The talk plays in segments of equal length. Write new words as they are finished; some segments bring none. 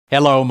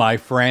Hello, my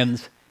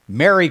friends.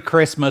 Merry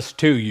Christmas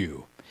to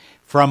you.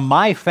 From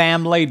my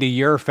family to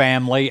your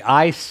family,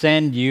 I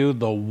send you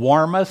the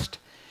warmest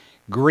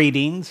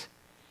greetings,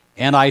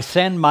 and I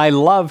send my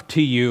love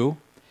to you.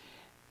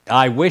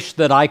 I wish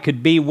that I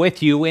could be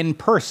with you in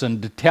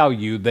person to tell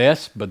you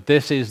this, but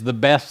this is the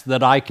best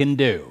that I can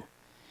do.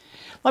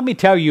 Let me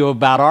tell you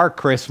about our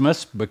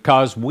Christmas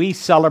because we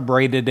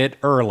celebrated it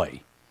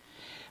early.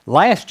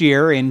 Last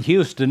year in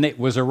Houston, it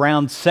was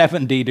around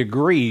 70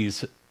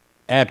 degrees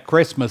at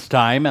Christmas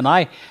time, and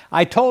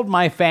I told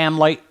my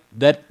family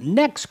that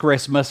next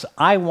Christmas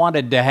I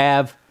wanted to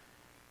have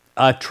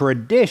a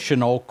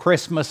traditional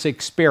Christmas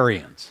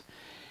experience.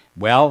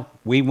 Well,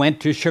 we went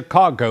to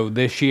Chicago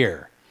this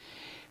year.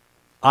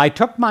 I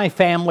took my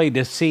family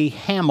to see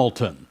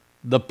Hamilton,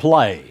 the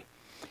play.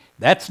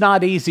 That's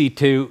not easy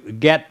to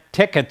get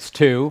tickets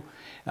to.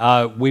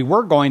 We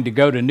were going to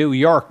go to New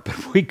York,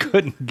 but we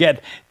couldn't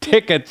get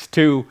tickets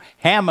to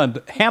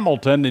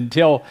Hamilton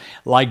until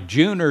like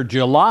June or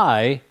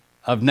July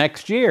of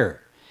next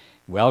year.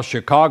 Well,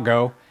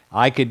 Chicago,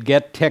 I could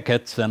get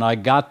tickets, and I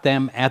got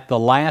them at the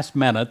last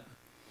minute,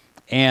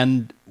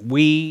 and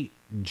we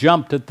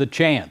jumped at the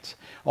chance.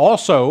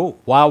 Also,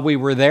 while we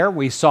were there,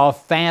 we saw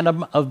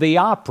Phantom of the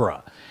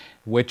Opera,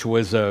 which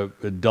was a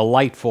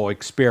delightful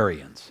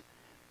experience.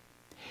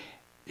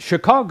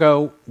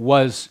 Chicago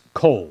was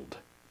cold.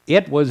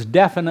 It was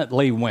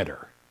definitely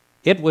winter.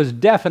 It was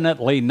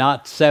definitely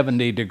not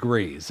 70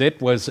 degrees.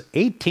 It was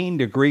 18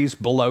 degrees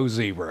below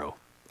zero.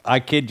 I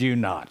kid you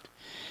not.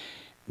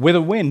 With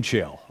a wind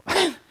chill.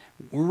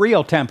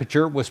 Real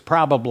temperature was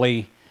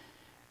probably,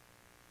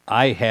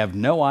 I have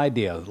no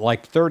idea,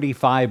 like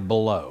 35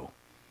 below.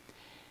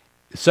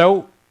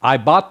 So I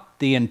bought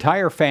the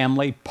entire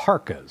family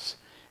parkas.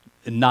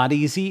 Not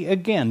easy,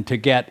 again, to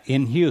get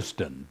in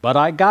Houston, but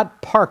I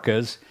got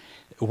parkas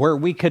where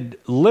we could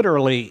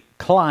literally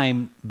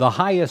climb the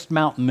highest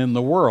mountain in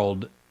the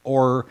world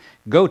or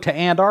go to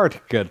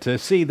Antarctica to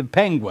see the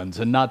penguins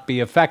and not be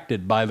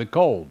affected by the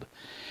cold.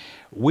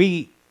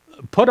 We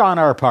put on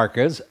our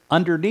parkas,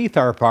 underneath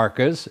our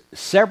parkas,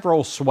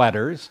 several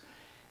sweaters,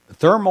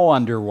 thermal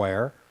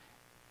underwear,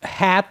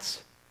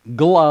 hats,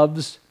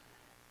 gloves,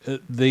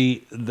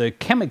 the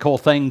chemical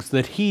things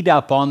that heat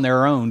up on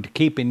their own to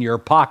keep in your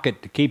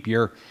pocket, to keep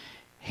your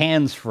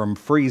hands from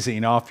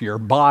freezing off your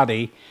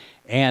body,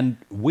 and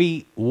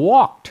we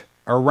walked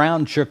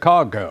around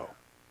Chicago.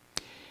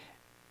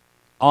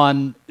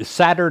 On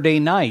Saturday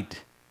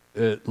night,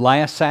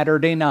 last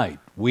Saturday night,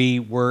 we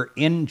were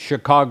in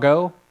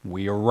Chicago.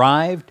 We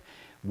arrived.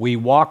 We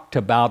walked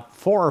about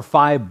 4 or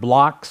 5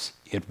 blocks.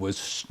 It was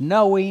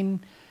snowing.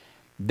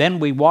 Then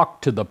we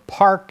walked to the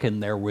park,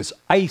 and there was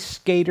ice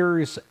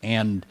skaters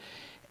and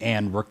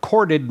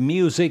recorded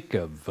music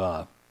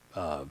of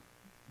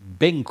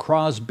Bing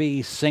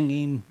Crosby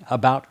singing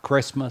about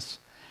Christmas.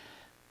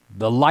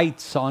 The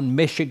lights on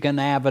Michigan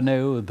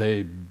Avenue,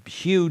 the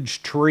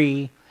huge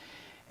tree,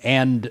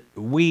 and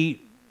we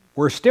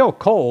were still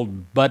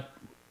cold, but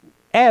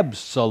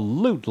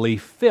absolutely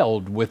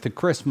filled with the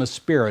Christmas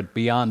spirit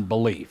beyond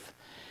belief.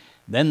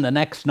 Then the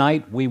next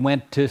night we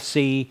went to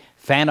see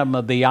Phantom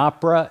of the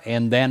Opera,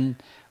 and then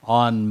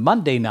on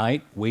Monday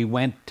night we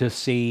went to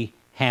see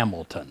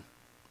Hamilton.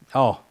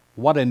 Oh,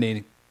 what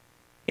an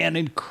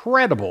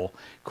incredible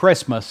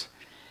Christmas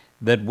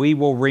that we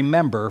will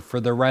remember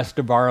for the rest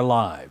of our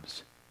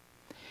lives.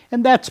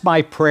 And that's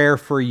my prayer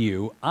for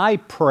you. I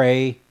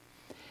pray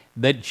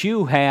that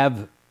you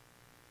have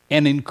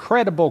an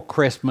incredible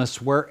Christmas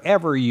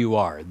wherever you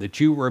are, that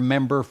you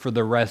remember for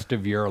the rest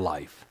of your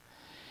life,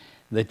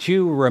 that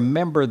you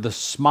remember the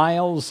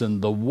smiles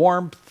and the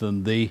warmth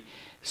and the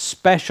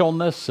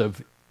specialness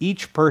of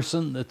each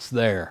person that's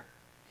there.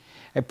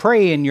 I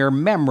pray in your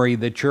memory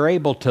that you're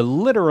able to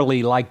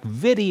literally like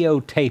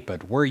videotape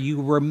it, where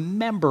you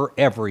remember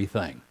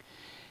everything,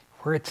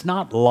 where it's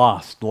not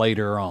lost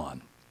later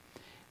on,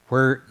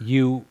 where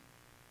you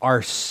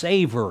are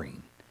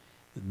savoring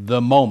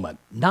the moment,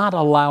 not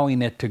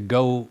allowing it to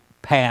go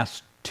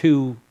past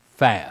too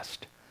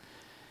fast.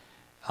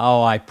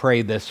 Oh, I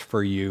pray this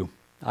for you.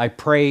 I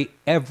pray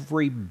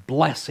every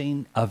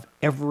blessing of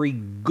every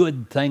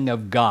good thing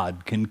of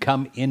God can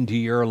come into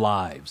your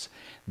lives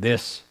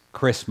this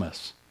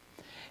Christmas.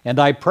 And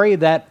I pray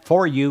that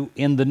for you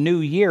in the new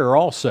year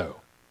also.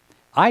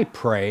 I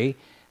pray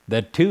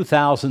that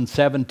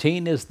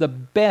 2017 is the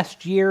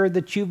best year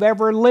that you've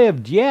ever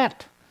lived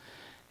yet,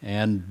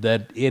 and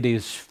that it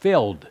is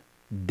filled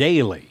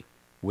daily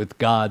with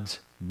God's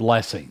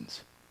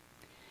blessings.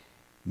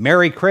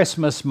 Merry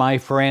Christmas, my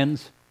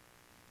friends.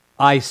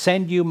 I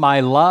send you my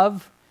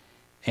love,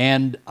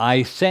 and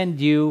I send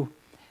you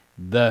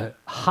the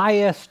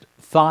highest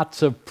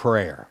thoughts of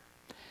prayer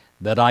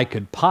that I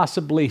could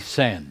possibly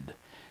send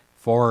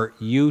for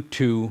you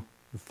to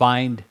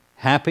find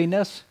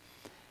happiness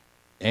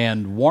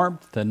and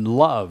warmth and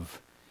love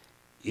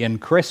in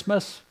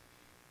Christmas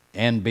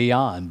and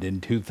beyond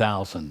in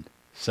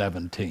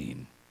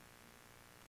 2017.